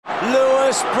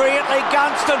Marcus brilliantly.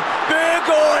 Gunston,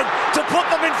 Burgoyne to put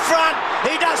them in front.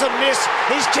 He doesn't miss.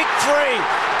 He's kicked free.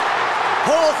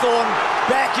 Hawthorn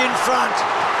back in front.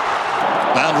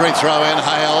 Boundary throw in,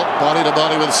 Hale, body to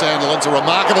body with Sandilands. A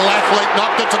remarkable athlete,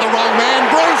 knocked it to the wrong man.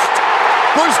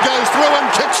 Bruce goes through and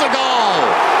kicks a goal.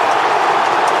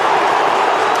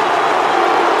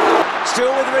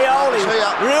 Still with Rioli.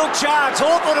 Real chance.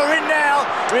 Hawthorn are in now.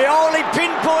 Rioli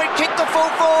pinpoint, kick the full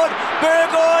forward.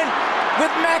 Burgoyne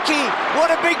with Mackie.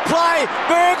 What a big play.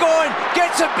 Burgoyne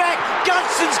gets it back.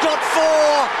 Gunston's got 4.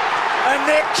 And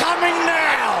they're coming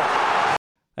now.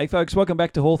 Hey folks, welcome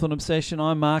back to Hawthorn Obsession.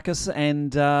 I'm Marcus,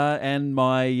 and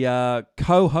my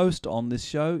co-host on this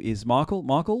show is Michael.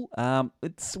 Michael, I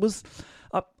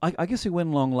guess we went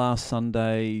along last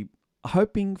Sunday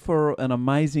hoping for an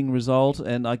amazing result,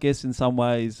 and I guess in some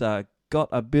ways got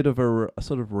a bit of a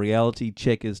sort of reality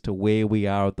check as to where we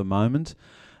are at the moment.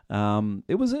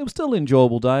 It was still an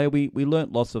enjoyable day. We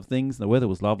learnt lots of things. The weather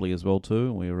was lovely as well too,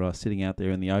 and we were sitting out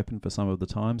there in the open for some of the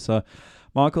time. So,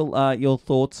 Michael, your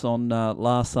thoughts on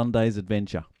last Sunday's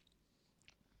adventure?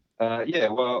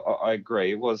 I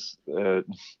agree. It was a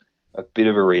bit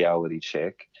of a reality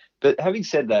check. But having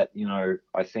said that,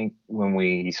 I think when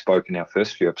we spoke in our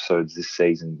first few episodes this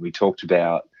season, we talked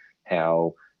about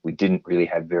how we didn't really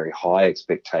have very high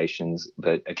expectations,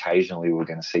 but occasionally we were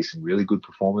going to see some really good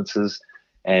performances,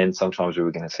 and sometimes we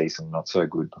were going to see some not so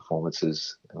good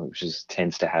performances, which just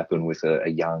tends to happen with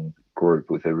a young group,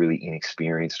 with a really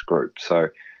inexperienced group. So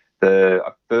the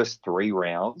first 3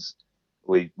 rounds,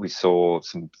 we saw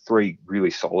some 3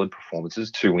 really solid performances,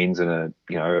 2 wins and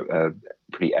a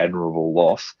pretty admirable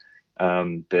loss.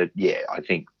 But yeah, I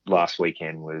think last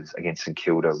weekend was against St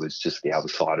Kilda was just the other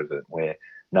side of it, where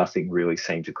nothing really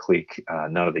seemed to click.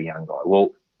 None of the young guys,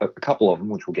 well, a couple of them,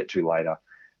 which we'll get to later,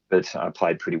 but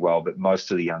played pretty well. But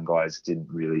most of the young guys didn't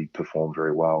really perform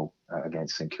very well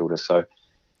against St Kilda. So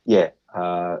yeah,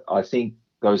 I think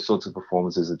those sorts of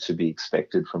performances are to be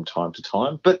expected from time to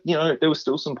time. But, there were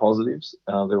still some positives.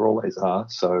 There always are.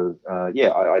 So,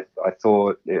 I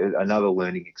thought another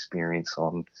learning experience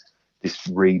on this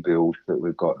rebuild that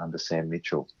we've got under Sam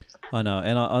Mitchell. I know,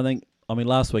 and I think,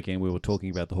 last weekend we were talking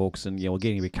about the Hawks and, we're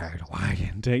getting a bit carried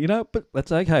away. And, but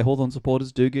that's okay. Hawthorn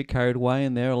supporters do get carried away,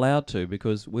 and they're allowed to,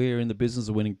 because we're in the business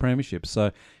of winning premierships.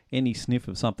 So any sniff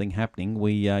of something happening,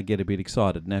 we get a bit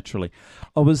excited, naturally.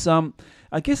 I was,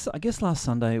 I guess last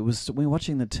Sunday, when we were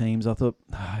watching the teams, I thought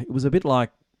it was a bit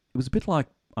like,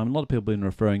 a lot of people have been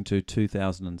referring to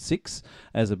 2006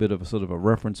 as a bit of a sort of a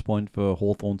reference point for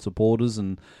Hawthorn supporters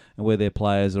and where their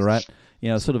players are at.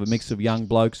 Sort of a mix of young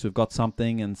blokes who've got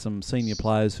something and some senior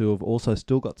players who have also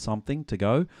still got something to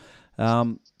go.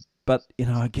 But,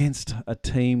 against a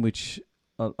team which,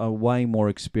 a way more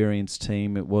experienced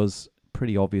team, it was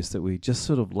pretty obvious that we just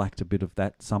sort of lacked a bit of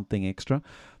that something extra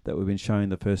that we've been showing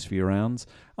the first few rounds.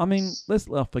 Let's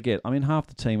not forget, half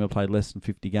the team have played less than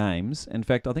 50 games. In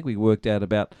fact, I think we worked out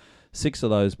about 6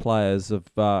 of those players have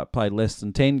played less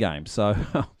than 10 games. So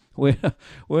we're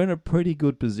in a pretty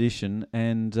good position.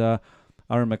 And I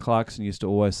remember Clarkson used to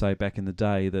always say back in the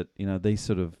day that,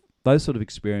 those sort of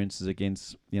experiences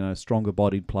against,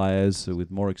 stronger-bodied players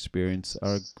with more experience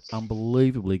are an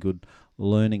unbelievably good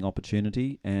learning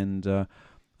opportunity. And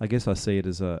I guess I see it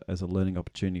as a learning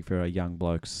opportunity for our young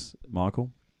blokes.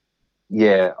 Michael?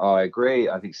 Yeah, I agree.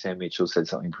 I think Sam Mitchell said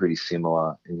something pretty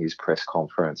similar in his press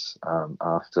conference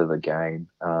after the game.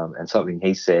 And something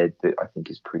he said that I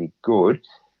think is pretty good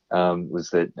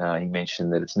was that he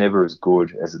mentioned that it's never as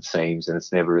good as it seems, and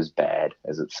it's never as bad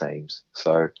as it seems.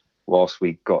 So whilst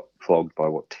we got flogged by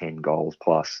 10 goals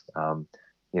plus,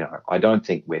 I don't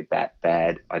think we're that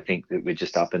bad. I think that we're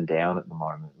just up and down at the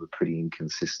moment. We're pretty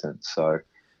inconsistent. So,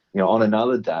 on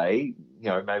another day,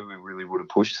 maybe we really would have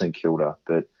pushed St Kilda,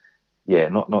 but yeah,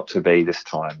 not to be this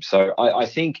time. So I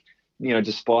think,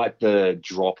 despite the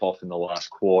drop off in the last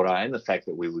quarter and the fact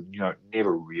that we were,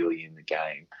 never really in the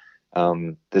game,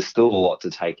 there's still a lot to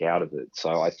take out of it.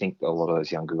 So I think a lot of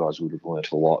those younger guys would have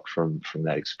learnt a lot from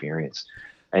that experience.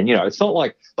 And, it's not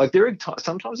like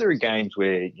sometimes there are games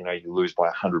where, you lose by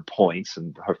 100 points,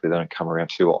 and hopefully they don't come around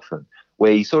too often,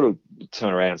 where you sort of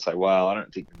turn around and say, well, I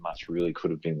don't think much really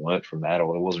could have been learnt from that,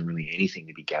 or there wasn't really anything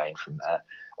to be gained from that.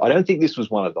 I don't think this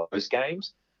was one of those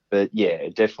games, but yeah,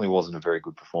 it definitely wasn't a very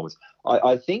good performance.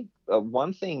 I think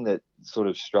one thing that sort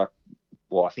of struck,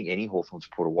 I think any Hawthorn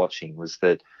supporter watching, was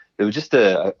that there was just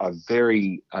a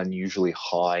very unusually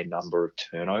high number of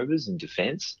turnovers in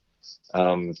defence.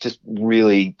 Just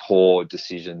really poor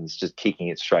decisions, just kicking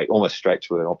it almost straight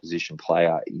to an opposition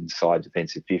player inside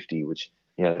defensive 50, which,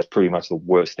 that's pretty much the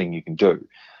worst thing you can do.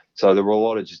 So there were a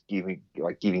lot of just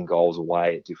giving goals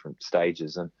away at different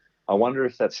stages. And I wonder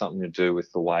if that's something to do with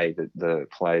the way that the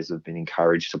players have been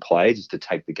encouraged to play, just to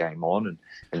take the game on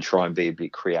and try and be a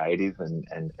bit creative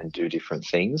and do different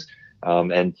things.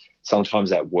 And sometimes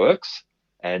that works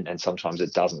and sometimes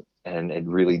it doesn't. And it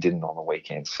really didn't on the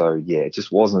weekend. So, yeah, it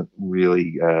just wasn't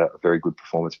really a very good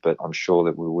performance, but I'm sure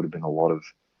that there would have been a lot of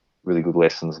really good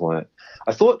lessons learnt.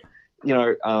 I thought,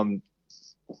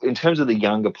 in terms of the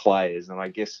younger players, and I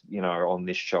guess, on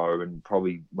this show and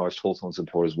probably most Hawthorn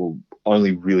supporters will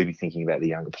only really be thinking about the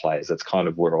younger players. That's kind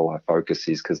of where all our focus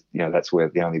is because, that's where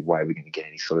the only way we're going to get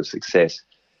any sort of success.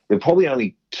 There were probably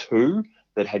only two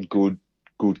that had good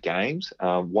games.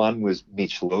 One was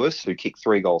Mitch Lewis, who kicked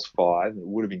 3 goals 5. It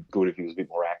would have been good if he was a bit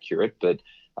more accurate, but,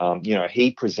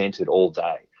 he presented all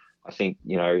day. I think,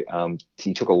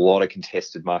 he took a lot of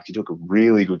contested marks. He took a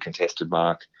really good contested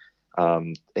mark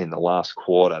in the last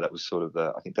quarter. That was sort of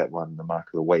I think that won the mark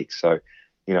of the week. So,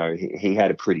 he had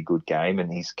a pretty good game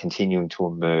and he's continuing to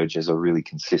emerge as a really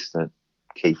consistent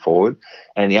key forward.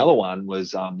 And the other one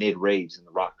was Ned Reeves in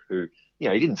the ruck, who, he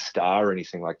didn't star or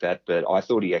anything like that, but I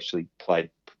thought he actually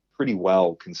played pretty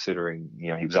well considering,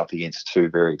 he was up against 2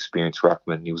 very experienced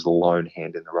ruckmen. He was the lone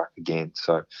hand in the ruck again.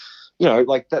 So,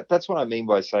 that's what I mean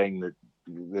by saying that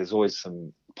there's always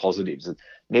some positives.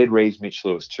 Ned Reeves, Mitch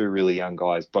Lewis, 2 really young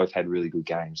guys, both had really good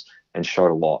games and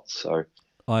showed a lot. So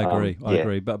I agree. I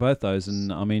agree. But both those,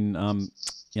 and I mean,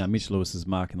 Mitch Lewis's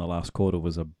mark in the last quarter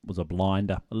was a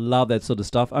blinder. I love that sort of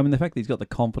stuff. I mean, the fact that he's got the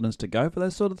confidence to go for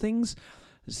those sort of things,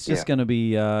 it's just going to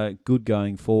be good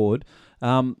going forward.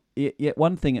 One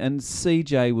thing, and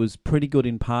CJ was pretty good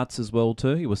in parts as well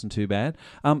too. He wasn't too bad.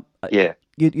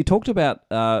 You talked about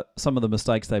some of the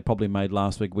mistakes they probably made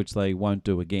last week, which they won't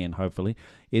do again, hopefully.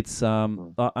 It's I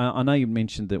know you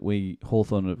mentioned that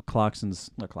Hawthorn,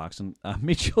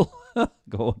 Mitchell,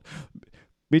 God,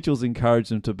 Mitchell's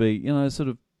encouraged them to be, sort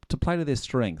of to play to their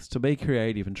strengths, to be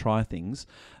creative and try things.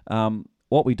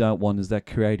 What we don't want is that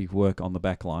creative work on the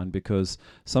back line because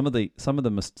some of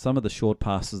the short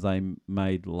passes they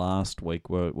made last week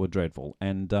were dreadful,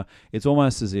 and it's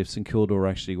almost as if St Kilda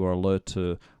actually were alert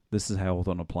to this is how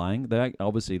Hawthorn are playing.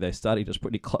 They studied us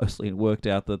pretty closely and worked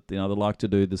out that they like to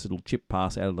do this little chip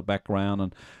pass out of the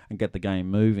background and get the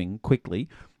game moving quickly.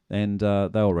 And they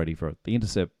were ready for it. The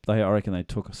intercept, I reckon they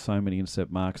took so many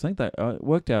intercept marks. I think they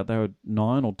worked out they were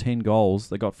 9 or 10 goals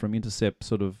they got from intercept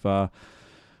sort of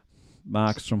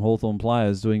marks from Hawthorn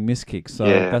players doing miss kicks. So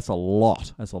that's a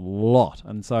lot. That's a lot.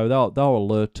 And so they'll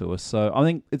alert to us. So I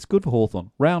think it's good for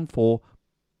Hawthorn. Round 4,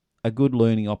 a good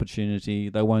learning opportunity.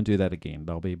 They won't do that again.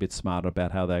 They'll be a bit smarter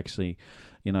about how they actually,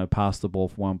 pass the ball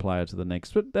from one player to the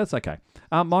next. But that's okay.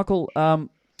 Michael,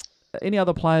 any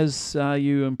other players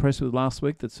you impressed with last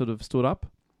week that sort of stood up?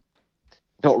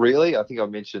 Not really. I think I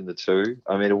mentioned the 2.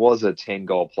 I mean, it was a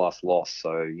 10-goal plus loss,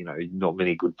 so, not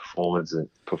many good performers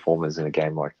in a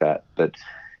game like that. But,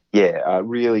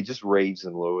 really just Reeves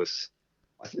and Lewis.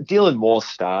 Dylan Moore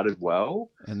started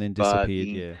well. And then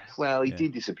disappeared, Well, he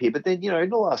did disappear. But then, in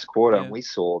the last quarter, we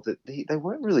saw that they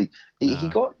weren't really... He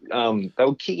got... they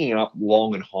were kicking it up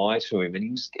long and high to him, and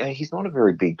he's not a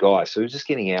very big guy, so he was just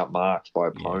getting outmarked by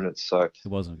opponents. So it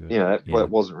wasn't good. It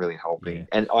wasn't really helping. Yeah.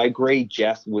 And I agree,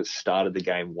 Jath started the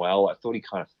game well. I thought he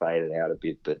kind of faded out a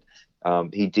bit, but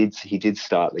he did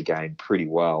start the game pretty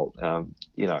well.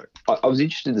 I was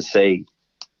interested to see...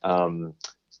 not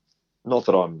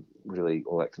that I'm really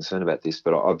all that concerned about this,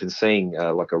 but I've been seeing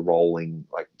like a rolling,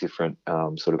 like different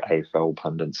sort of AFL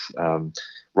pundits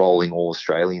rolling all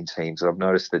Australian teams, and I've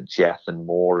noticed that Jath and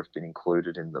Moore have been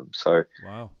included in them. So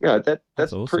wow, that's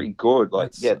awesome. Pretty good.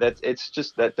 Like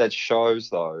that shows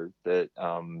though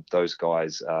that those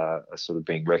guys are sort of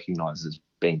being recognised as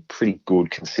being pretty good,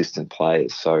 consistent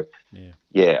players. So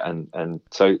and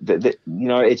so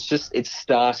it's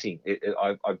starting.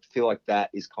 I feel like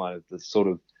that is kind of the sort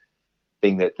of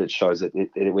thing that shows that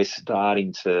we're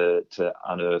starting to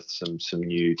unearth some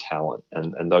new talent,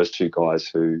 and those 2 guys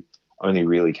who only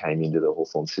really came into the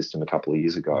Hawthorn system a couple of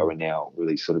years ago are now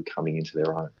really sort of coming into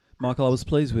their own. Michael, I was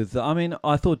pleased with.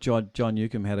 I thought John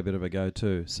Newcombe had a bit of a go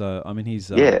too. So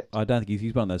he's. I don't think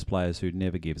he's one of those players who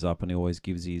never gives up and he always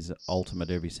gives his ultimate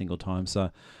every single time.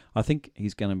 So I think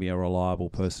he's going to be a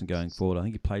reliable person going forward. I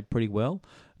think he played pretty well.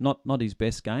 Not his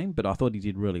best game, but I thought he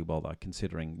did really well though,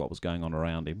 considering what was going on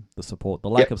around him. The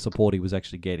lack of support he was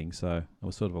actually getting. So it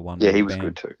was sort of a one-man band. Yeah, he was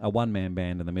good too. A one-man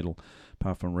band in the middle,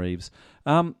 apart from Reeves.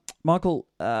 Michael,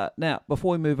 now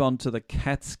before we move on to the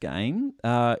Cats game,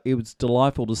 it was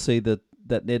delightful to see that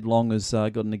Ned Long has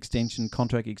got an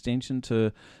contract extension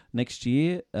to next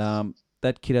year.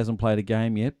 That kid hasn't played a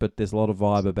game yet, but there's a lot of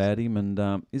vibe about him.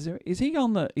 And he's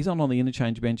on the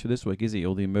interchange bench for this week, is he,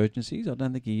 or the emergencies? I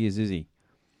don't think he is he?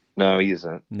 No, he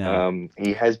isn't. No.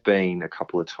 He has been a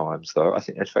couple of times though.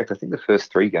 In fact, I think the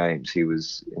first 3 games he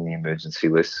was in the emergency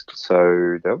list.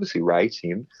 So they obviously rate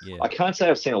him. Yeah. I can't say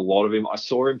I've seen a lot of him. I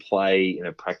saw him play in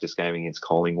a practice game against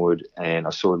Collingwood, and I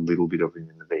saw a little bit of him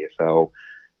in the VFL.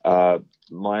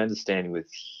 My understanding with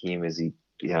him is he's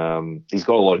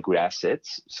got a lot of good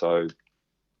assets. So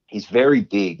he's very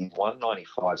big. He's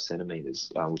 195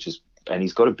 centimeters, and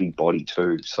he's got a big body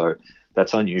too. So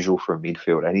that's unusual for a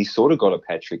midfield. And he's sort of got a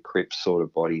Patrick Cripps sort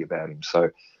of body about him. So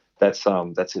that's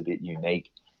a bit unique.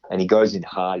 And he goes in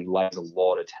hard. He lays a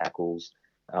lot of tackles,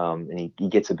 and he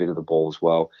gets a bit of the ball as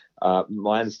well.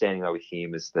 My understanding though with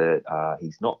him is that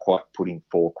he's not quite putting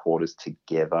 4 quarters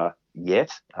together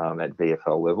yet at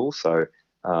VFL level. So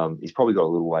he's probably got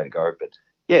a little way to go. But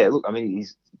yeah, look, I mean,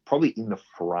 he's probably in the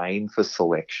frame for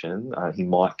selection. He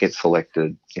might get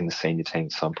selected in the senior team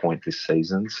at some point this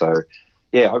season. So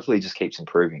yeah, hopefully he just keeps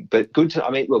improving. But look,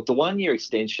 the 1-year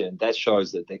extension, that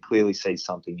shows that they clearly see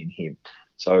something in him.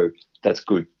 So that's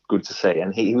good to see.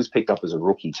 And he was picked up as a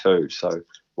rookie too, so it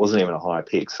wasn't even a high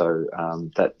pick. So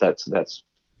that's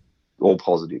all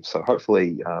positive. So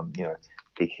hopefully,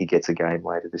 he gets a game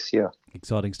later this year.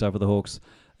 Exciting stuff for the Hawks.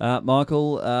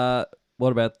 Michael,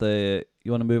 what about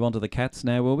you want to move on to the Cats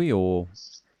now, will we? Or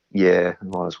yeah,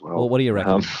 might as well. Well, what do you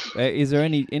reckon? Is there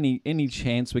any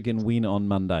chance we can win on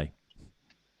Monday?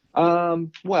 Well,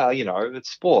 it's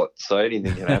sport, so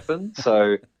anything can happen.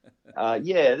 So,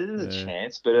 yeah, there's a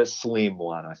chance, but a slim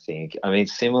one, I think. I mean,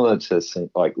 similar to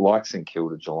like St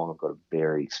Kilda, Geelong have got a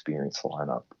very experienced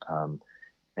lineup,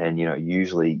 and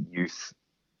usually youth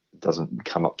doesn't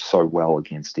come up so well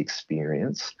against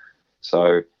experience.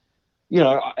 So,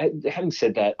 having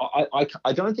said that,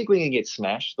 I don't think we're going to get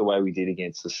smashed the way we did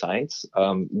against the Saints.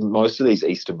 Most of these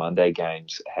Easter Monday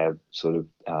games have sort of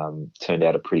turned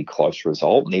out a pretty close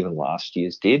result, and even last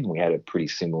year's did. We had we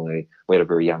had a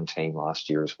very young team last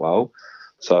year as well.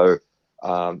 So,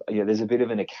 there's a bit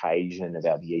of an occasion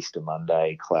about the Easter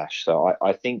Monday clash. So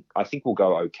I think we'll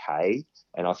go okay,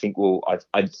 and I think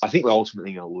I think we're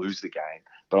ultimately going to lose the game.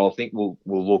 But I think we'll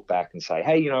look back and say,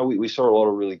 hey, we saw a lot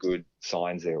of really good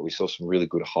signs there. We saw some really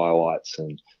good highlights,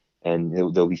 and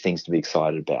there'll be things to be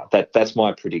excited about. That's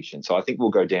my prediction. So I think we'll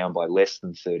go down by less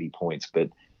than 30 points.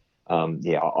 But,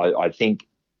 I think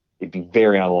it'd be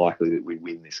very unlikely that we'd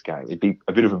win this game. It'd be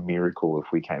a bit of a miracle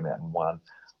if we came out and won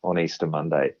on Easter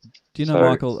Monday. Do you know,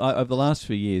 Michael, over the last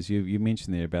few years, you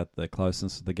mentioned there about the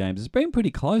closeness of the games. It's been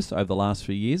pretty close over the last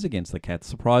few years against the Cats,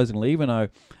 surprisingly, even though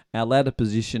our ladder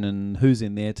position and who's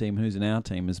in their team, who's in our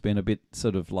team has been a bit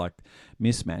sort of like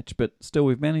mismatched. But still,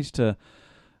 we've managed to,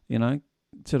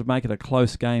 sort of make it a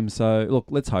close game. So, look,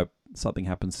 let's hope something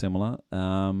happens similar.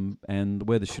 And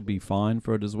weather should be fine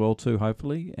for it as well too,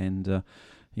 hopefully. And,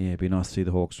 it'd be nice to see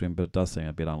the Hawks win, but it does seem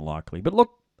a bit unlikely. But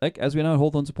look, as we know,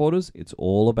 Hawthorn supporters, it's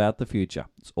all about the future.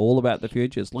 It's all about the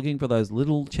future. It's looking for those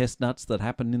little chestnuts that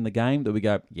happen in the game that we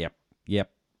go, yep,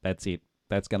 that's it.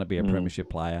 That's going to be a premiership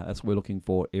player. That's what we're looking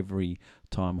for every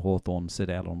time Hawthorn set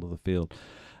out onto the field.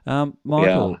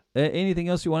 Michael, anything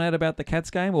else you want to add about the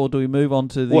Cats game, or do we move on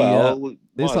to the... Well, we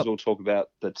might as well talk about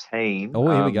the team.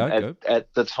 Oh, here we go.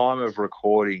 At the time of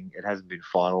recording, it hasn't been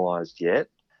finalised yet.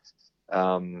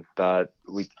 But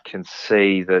we can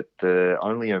see that the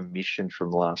only omission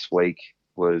from last week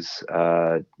was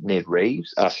Ned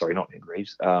Reeves. Sorry, not Ned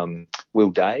Reeves. Will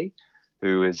Day,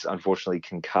 who is unfortunately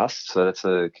concussed. So that's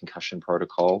a concussion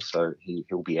protocol. So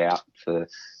he'll be out for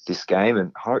this game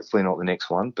and hopefully not the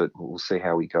next one, but we'll see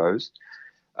how he goes.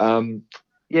 And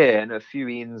a few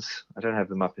ins. I don't have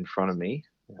them up in front of me.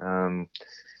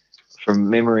 From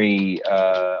memory,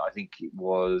 I think it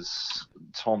was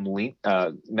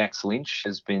Max Lynch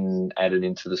has been added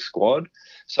into the squad.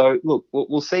 So, look,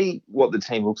 we'll see what the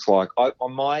team looks like.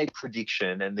 On my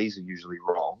prediction, and these are usually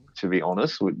wrong, to be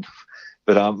honest,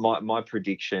 but my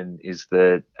prediction is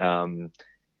that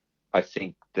I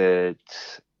think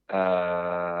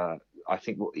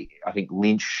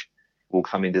Lynch will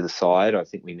come into the side. I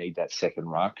think we need that second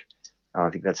ruck. I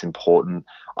think that's important.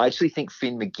 I actually think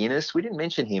Finn McGuinness, we didn't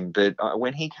mention him, but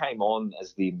when he came on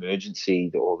as the emergency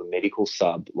or the medical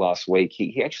sub last week,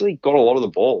 he actually got a lot of the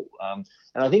ball. And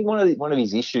I think one of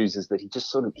his issues is that he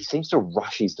seems to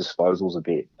rush his disposals a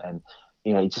bit, and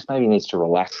he just maybe needs to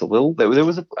relax a little. There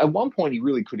was at one point he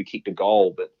really could have kicked a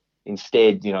goal, but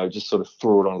instead, just sort of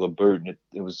threw it onto the boot, and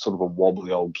it was sort of a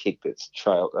wobbly old kick that's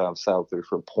sailed through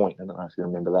for a point. I don't know if you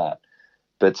remember that,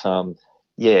 but.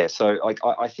 So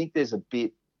I think there's a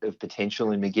bit of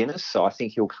potential in McGuinness, so I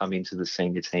think he'll come into the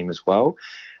senior team as well.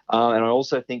 And I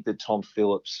also think that Tom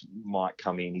Phillips might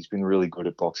come in. He's been really good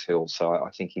at Box Hill, so I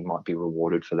think he might be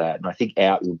rewarded for that. And I think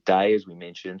out Day, as we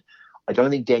mentioned, I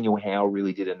don't think Daniel Howe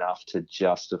really did enough to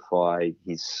justify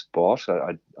his spot.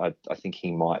 I think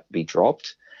he might be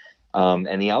dropped.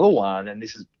 And the other one, and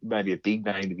this is maybe a big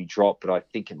name to be dropped, but I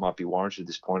think it might be warranted at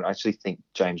this point. I actually think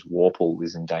James Worpel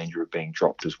is in danger of being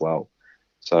dropped as well.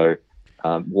 So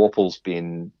Worpel's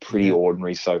been pretty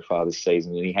ordinary so far this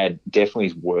season, and he had definitely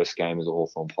his worst game as a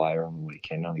Hawthorn player on the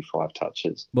weekend, only 5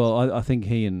 touches. Well, I think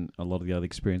he and a lot of the other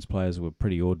experienced players were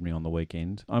pretty ordinary on the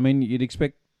weekend. I mean, you'd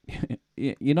expect...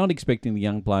 You're not expecting the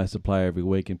young players to play every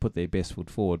week and put their best foot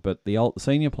forward, but the old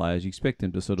senior players, you expect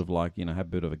them to sort of like, have a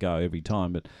bit of a go every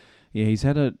time. But yeah, he's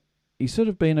sort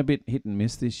of been a bit hit and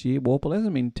miss this year. Worpel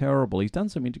hasn't been terrible. He's done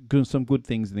some good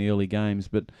things in the early games,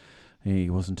 but he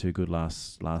wasn't too good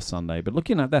last Sunday. But look,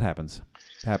 that happens.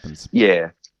 It happens.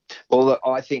 Yeah. Well,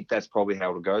 I think that's probably how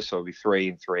it'll go. So it'll be 3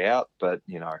 in, 3 out. But,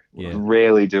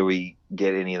 rarely do we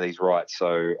get any of these right.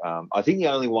 So I think the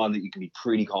only one that you can be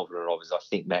pretty confident of is I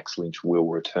think Max Lynch will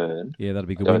return. Yeah, that'll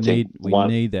be good. We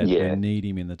need that. Yeah. We need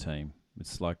him in the team.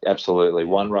 It's like absolutely.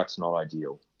 One ruck's not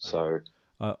ideal. So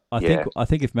I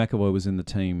think if McAvoy was in the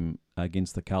team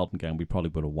against the Carlton game, we probably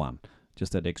would have won.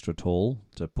 Just that extra tall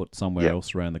to put somewhere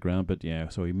else around the ground. But,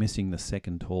 so we're missing the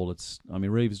second tall.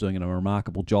 Reeves doing a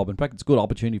remarkable job. In fact, it's a good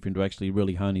opportunity for him to actually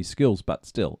really hone his skills. But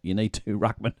still, you need 2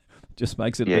 ruckmen. Just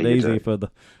makes it a bit easier for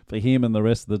him and the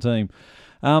rest of the team.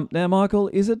 Now, Michael,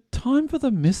 is it time for the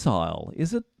missile?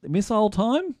 Is it missile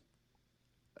time?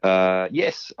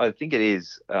 Yes, I think it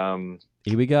is.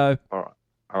 Here we go. All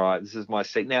right. This is my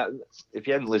second. Now, if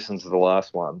you haven't listened to the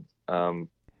last one,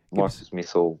 Michael's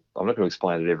missile, I'm not going to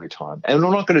explain it every time. And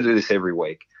I'm not going to do this every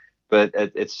week, but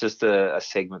it's just a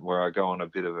segment where I go on a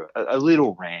bit of a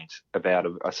little rant about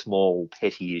a small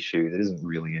petty issue that isn't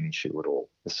really an issue at all.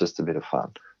 It's just a bit of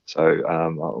fun.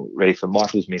 So ready for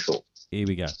Michael's missile. Here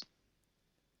we go.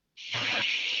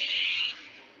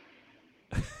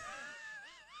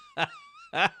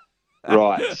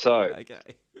 Right, so okay.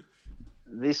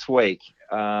 This week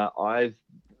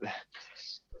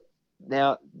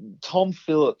Now, Tom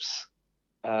Phillips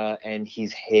and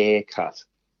his haircut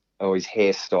or his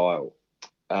hairstyle,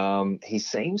 he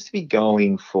seems to be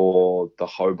going for the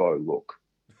hobo look.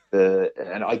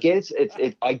 And I guess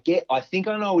I think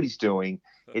I know what he's doing.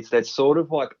 It's that sort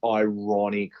of like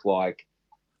ironic, like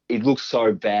it looks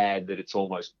so bad that it's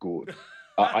almost good.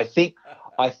 I think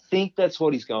that's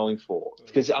what he's going for,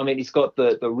 because he's got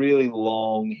the really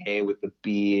long hair with the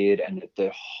beard and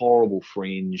the horrible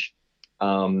fringe.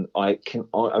 I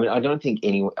don't think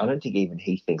even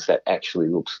he thinks that actually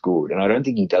looks good, and I don't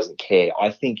think he doesn't care.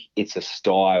 I think it's a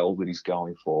style that he's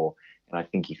going for, and I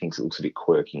think he thinks it looks a bit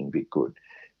quirky and a bit good,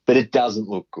 but it doesn't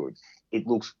look good. It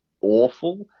looks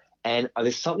awful, and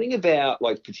there's something about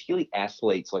like particularly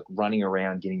athletes like running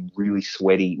around getting really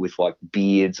sweaty with like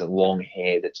beards and long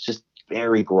hair that's just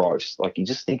very gross. Like you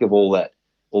just think of all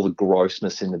the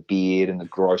grossness in the beard and the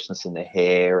grossness in the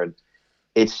hair, and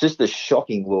it's just a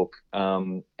shocking look,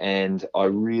 and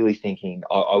I'm really thinking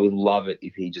I would love it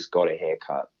if he just got a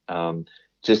haircut.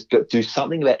 Do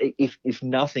something about it. If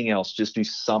nothing else, just do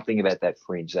something about that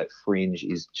fringe. That fringe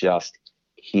is just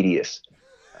hideous.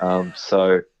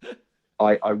 So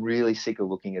I'm really sick of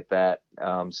looking at that.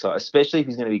 So especially if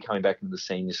he's going to be coming back into the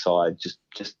senior side,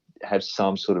 just have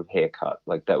some sort of haircut.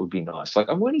 Like that would be nice. Like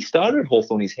when he started at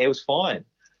Hawthorn, his hair was fine.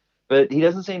 But he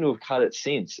doesn't seem to have cut it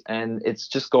since, and it's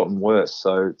just gotten worse.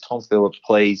 So Tom Phillips,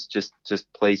 please, just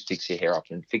please fix your hair up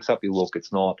and fix up your look.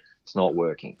 It's not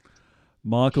working.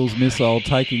 Michael's missile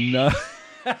taking no.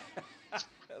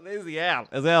 There's the owl.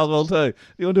 There's owl as well too.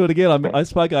 You want to do it again? I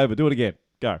spoke over. Do it again.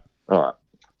 Go. All right.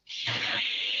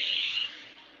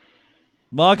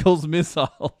 Michael's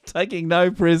missile taking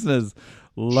no prisoners.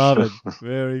 Love it.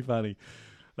 Very funny.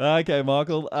 Okay,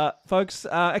 Michael. Folks,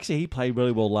 actually, he played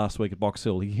really well last week at Box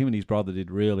Hill. Him and his brother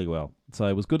did really well. So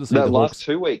it was good to see the last Hawks.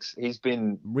 2 weeks, he's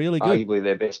been really good. Arguably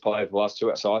their best player for the last 2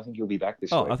 weeks. So I think he'll be back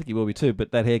this week. I think he will be too.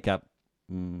 But that haircut,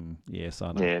 yes,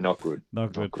 I know. Yeah, not good.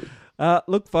 Not good.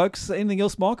 Look, folks, anything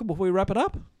else, Michael, before we wrap it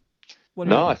up?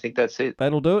 No, I think that's it.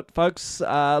 That'll do it, folks.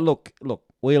 Look.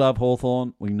 We love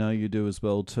Hawthorn. We know you do as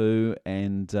well too.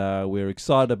 And we're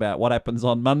excited about what happens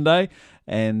on Monday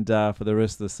and for the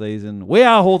rest of the season. We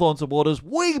are Hawthorn supporters.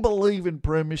 We believe in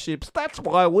premierships. That's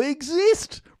why we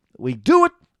exist. We do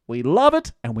it. We love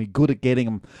it. And we're good at getting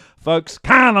them. Folks,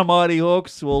 Carrum Mighty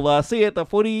Hawks. We'll see you at the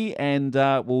footy. And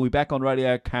we'll be back on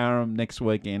Radio Carrum next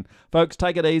weekend. Folks,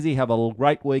 take it easy. Have a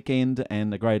great weekend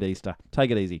and a great Easter. Take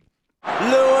it easy.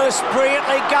 Lewis,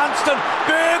 brilliantly, Gunston,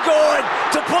 Burgoyne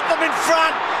to put them in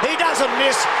front. He doesn't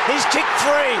miss. He's kicked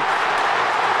 3.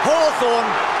 Hawthorn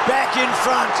back in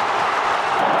front.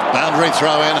 Boundary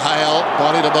throw in, Hale,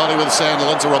 body to body with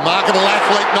Sandilands. A remarkable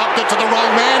athlete, knocked it to the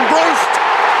wrong man, Bruce.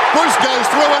 Bruce goes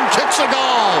through and kicks a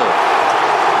goal.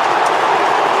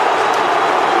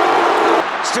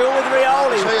 Still with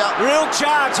Rioli. Real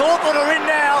chance. Hawthorn are in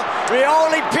now.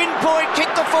 Rioli pinpoint,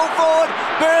 kick the full forward.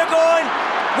 Burgoyne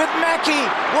with Mackie.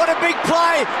 What a big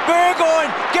play.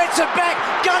 Burgoyne gets it back.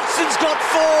 Gunston's got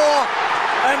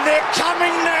 4. And they're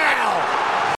coming now.